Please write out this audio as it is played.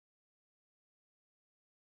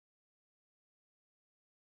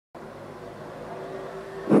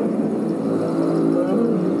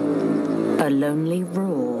lonely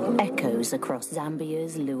roar echoes across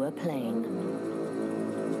Zambia's Lua Plain.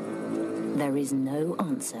 There is no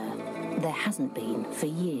answer. There hasn't been for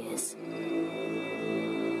years.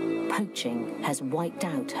 Poaching has wiped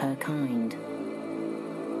out her kind.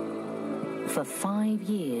 For 5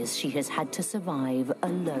 years, she has had to survive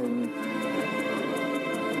alone.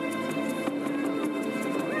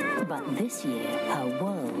 But this year, her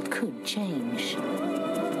world could change.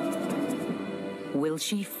 Will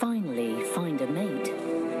she finally find a mate?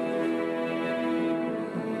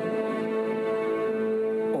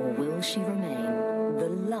 Or will she remain the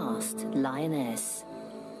last lioness?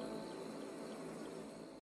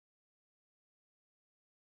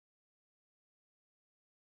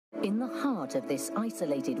 In the heart of this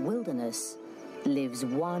isolated wilderness lives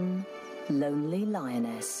one lonely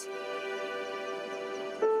lioness.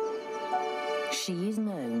 She is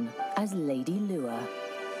known as Lady Lua,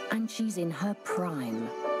 and she's in her prime.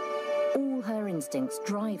 All her instincts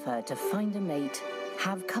drive her to find a mate,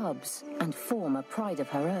 have cubs, and form a pride of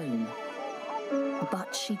her own.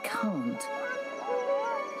 But she can't.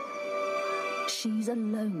 She's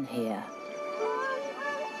alone here.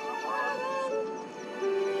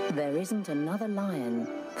 There isn't another lion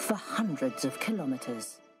for hundreds of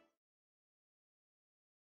kilometers.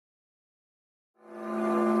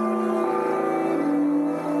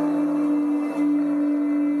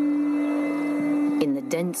 In the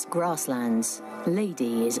dense grasslands,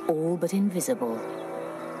 Lady is all but invisible.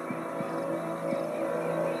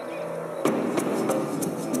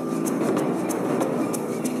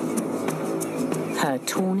 Her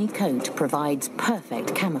tawny coat provides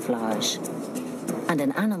perfect camouflage, and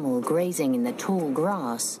an animal grazing in the tall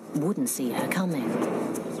grass wouldn't see her coming.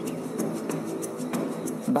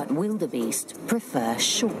 But wildebeest prefer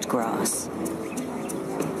short grass.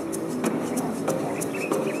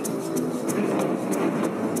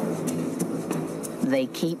 They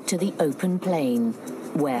keep to the open plain,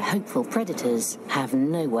 where hopeful predators have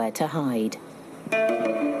nowhere to hide.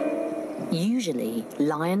 Usually,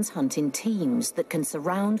 lions hunt in teams that can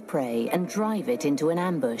surround prey and drive it into an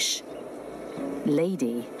ambush.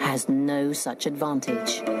 Lady has no such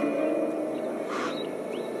advantage.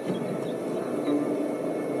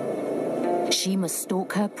 She must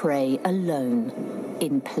stalk her prey alone,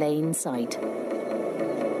 in plain sight.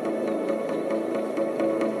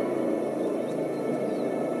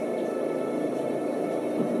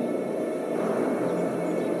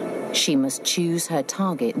 She must choose her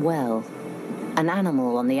target well, an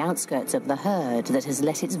animal on the outskirts of the herd that has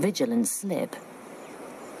let its vigilance slip.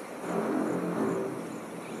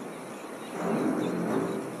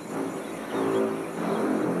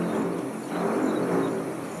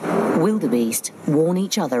 Wildebeest warn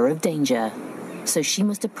each other of danger, so she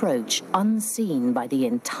must approach unseen by the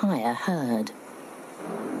entire herd.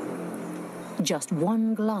 Just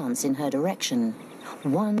one glance in her direction,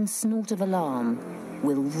 one snort of alarm,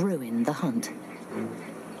 will ruin the hunt.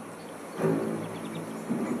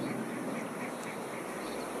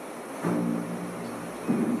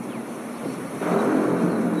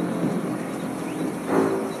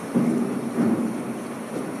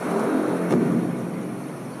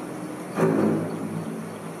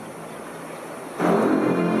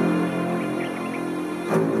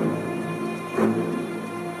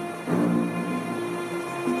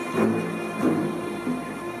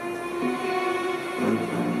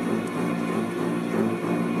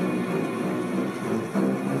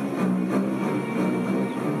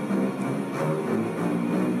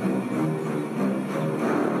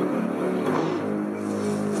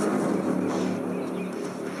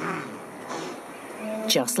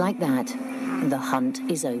 Just like that, the hunt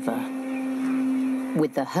is over.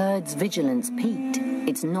 With the herd's vigilance peaked,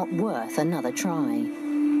 it's not worth another try.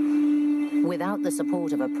 Without the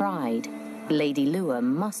support of a pride, Lady Lua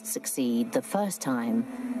must succeed the first time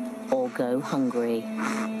or go hungry.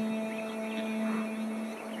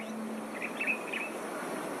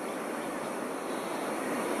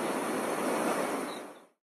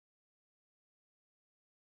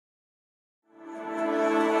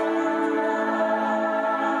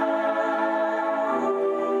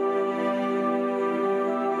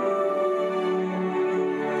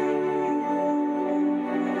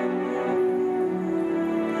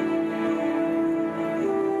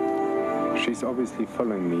 She's obviously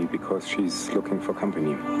following me because she's looking for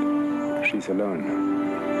company. She's alone.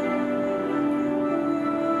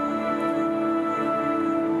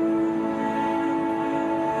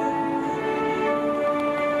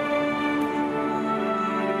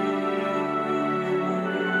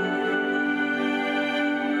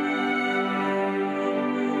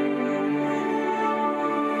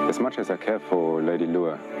 As much as I care for Lady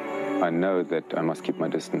Lua, I know that I must keep my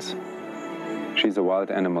distance. She's a wild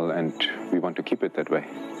animal and we want to keep it that way.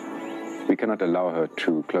 We cannot allow her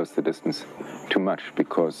to close the distance too much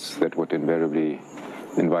because that would invariably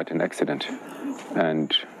invite an accident.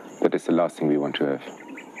 And that is the last thing we want to have.